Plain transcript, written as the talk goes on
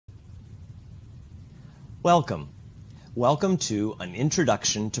Welcome. Welcome to An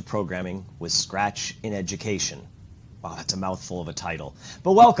Introduction to Programming with Scratch in Education. Wow, that's a mouthful of a title.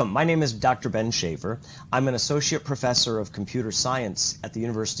 But welcome. My name is Dr. Ben Schaefer. I'm an Associate Professor of Computer Science at the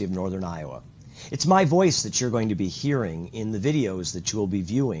University of Northern Iowa. It's my voice that you're going to be hearing in the videos that you will be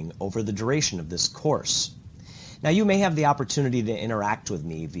viewing over the duration of this course. Now, you may have the opportunity to interact with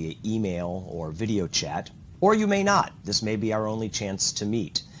me via email or video chat, or you may not. This may be our only chance to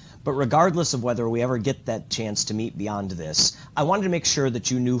meet. But regardless of whether we ever get that chance to meet beyond this, I wanted to make sure that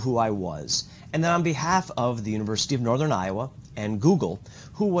you knew who I was, and that on behalf of the University of Northern Iowa and Google,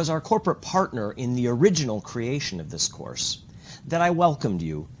 who was our corporate partner in the original creation of this course, that I welcomed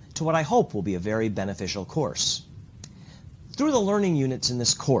you to what I hope will be a very beneficial course. Through the learning units in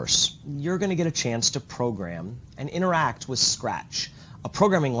this course, you're going to get a chance to program and interact with Scratch, a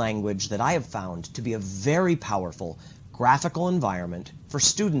programming language that I have found to be a very powerful graphical environment for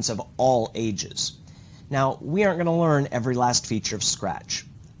students of all ages. Now, we aren't going to learn every last feature of Scratch.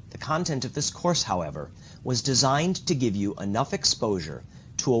 The content of this course, however, was designed to give you enough exposure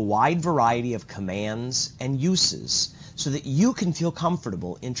to a wide variety of commands and uses so that you can feel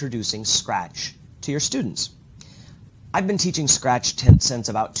comfortable introducing Scratch to your students. I've been teaching Scratch since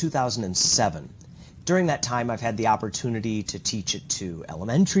about 2007. During that time, I've had the opportunity to teach it to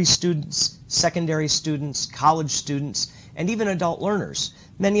elementary students, secondary students, college students, and even adult learners,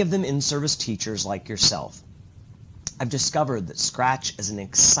 many of them in-service teachers like yourself. I've discovered that Scratch is an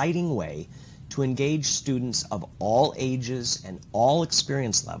exciting way to engage students of all ages and all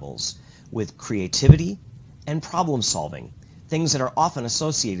experience levels with creativity and problem solving, things that are often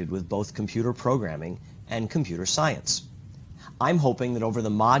associated with both computer programming and computer science. I'm hoping that over the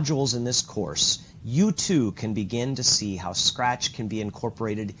modules in this course, you too can begin to see how Scratch can be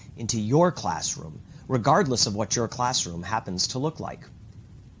incorporated into your classroom, regardless of what your classroom happens to look like.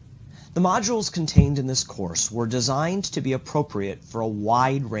 The modules contained in this course were designed to be appropriate for a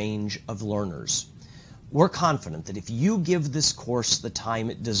wide range of learners. We're confident that if you give this course the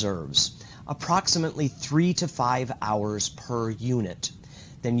time it deserves, approximately 3 to 5 hours per unit,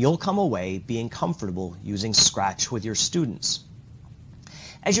 then you'll come away being comfortable using Scratch with your students.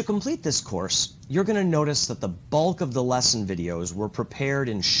 As you complete this course, you're going to notice that the bulk of the lesson videos were prepared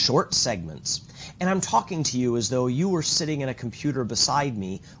in short segments, and I'm talking to you as though you were sitting in a computer beside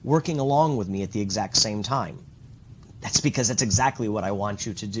me, working along with me at the exact same time. That's because that's exactly what I want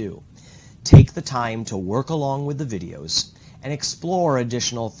you to do. Take the time to work along with the videos and explore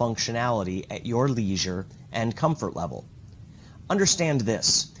additional functionality at your leisure and comfort level. Understand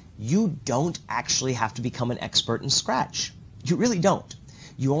this, you don't actually have to become an expert in Scratch. You really don't.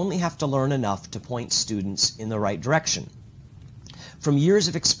 You only have to learn enough to point students in the right direction. From years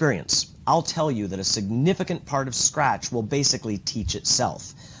of experience, I'll tell you that a significant part of Scratch will basically teach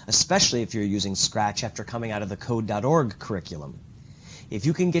itself, especially if you're using Scratch after coming out of the Code.org curriculum. If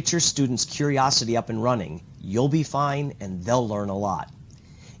you can get your students' curiosity up and running, you'll be fine and they'll learn a lot.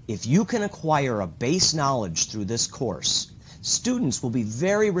 If you can acquire a base knowledge through this course, students will be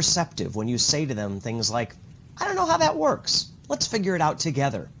very receptive when you say to them things like, "I don't know how that works. Let's figure it out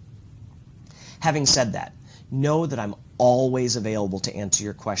together." Having said that, know that I'm always available to answer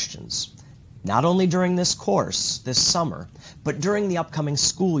your questions, not only during this course, this summer, but during the upcoming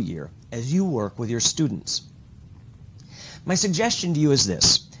school year as you work with your students. My suggestion to you is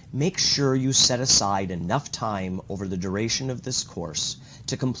this: make sure you set aside enough time over the duration of this course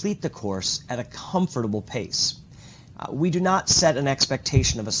to complete the course at a comfortable pace. We do not set an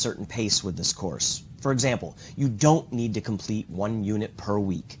expectation of a certain pace with this course. For example, you don't need to complete 1 unit per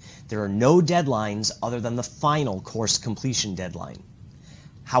week. There are no deadlines other than the final course completion deadline.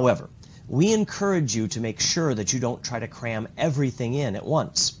 However, we encourage you to make sure that you don't try to cram everything in at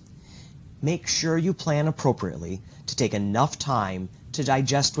once. Make sure you plan appropriately to take enough time to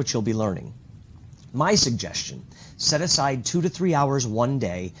digest what you'll be learning. My suggestion, set aside 2 to 3 hours one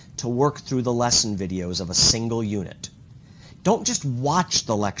day to work through the lesson videos of a single unit. Don't just watch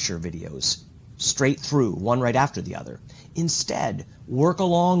the lecture videos straight through, one right after the other. Instead, work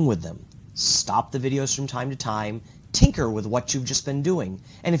along with them. Stop the videos from time to time, tinker with what you've just been doing,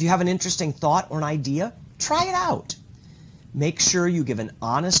 and if you have an interesting thought or an idea, try it out. Make sure you give an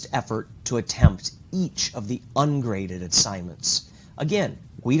honest effort to attempt each of the ungraded assignments. Again,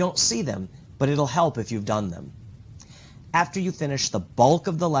 we don't see them, but it'll help if you've done them. After you finish the bulk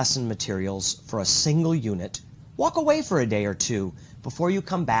of the lesson materials for a single unit, walk away for a day or two before you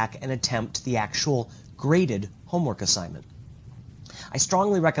come back and attempt the actual graded homework assignment. I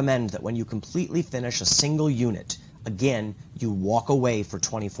strongly recommend that when you completely finish a single unit, again, you walk away for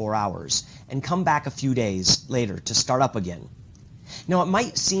 24 hours and come back a few days later to start up again. Now, it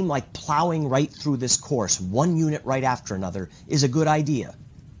might seem like plowing right through this course, one unit right after another, is a good idea.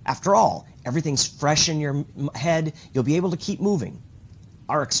 After all, everything's fresh in your head, you'll be able to keep moving.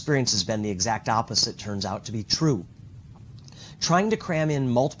 Our experience has been the exact opposite, turns out to be true. Trying to cram in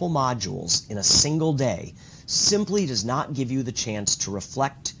multiple modules in a single day simply does not give you the chance to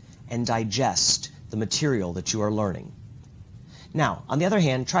reflect and digest the material that you are learning. Now, on the other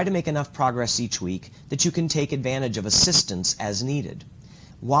hand, try to make enough progress each week that you can take advantage of assistance as needed.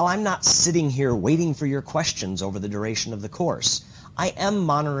 While I'm not sitting here waiting for your questions over the duration of the course, I am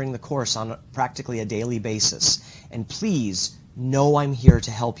monitoring the course on practically a daily basis, and please know I'm here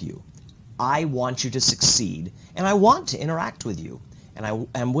to help you. I want you to succeed, and I want to interact with you, and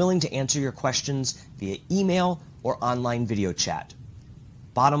I am willing to answer your questions via email or online video chat.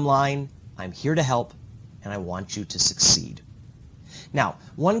 Bottom line, I'm here to help, and I want you to succeed. Now,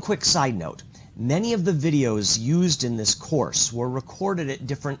 one quick side note. Many of the videos used in this course were recorded at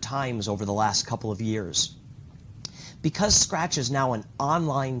different times over the last couple of years. Because Scratch is now an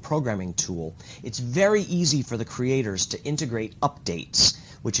online programming tool, it's very easy for the creators to integrate updates,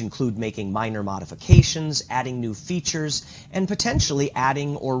 which include making minor modifications, adding new features, and potentially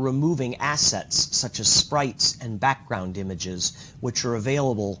adding or removing assets such as sprites and background images, which are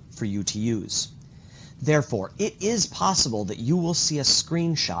available for you to use. Therefore, it is possible that you will see a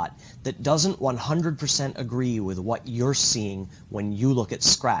screenshot that doesn't 100% agree with what you're seeing when you look at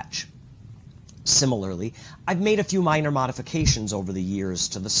Scratch. Similarly, I've made a few minor modifications over the years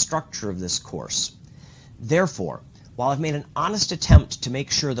to the structure of this course. Therefore, while I've made an honest attempt to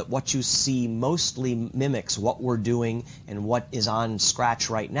make sure that what you see mostly mimics what we're doing and what is on Scratch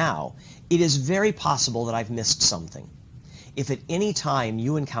right now, it is very possible that I've missed something. If at any time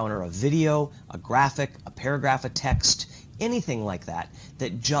you encounter a video, a graphic, a paragraph of text, anything like that,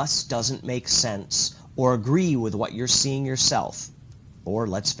 that just doesn't make sense or agree with what you're seeing yourself, or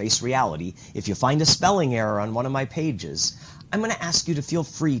let's face reality, if you find a spelling error on one of my pages, I'm going to ask you to feel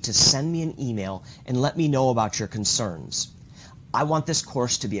free to send me an email and let me know about your concerns. I want this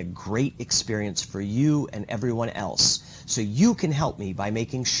course to be a great experience for you and everyone else, so you can help me by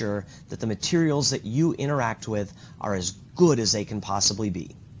making sure that the materials that you interact with are as good as they can possibly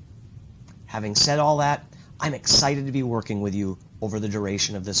be. Having said all that, I'm excited to be working with you over the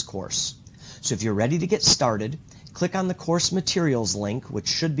duration of this course. So if you're ready to get started, click on the course materials link, which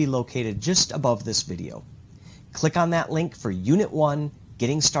should be located just above this video. Click on that link for Unit 1,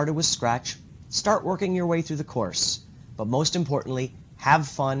 Getting Started with Scratch. Start working your way through the course. But most importantly, have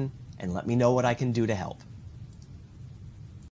fun and let me know what I can do to help.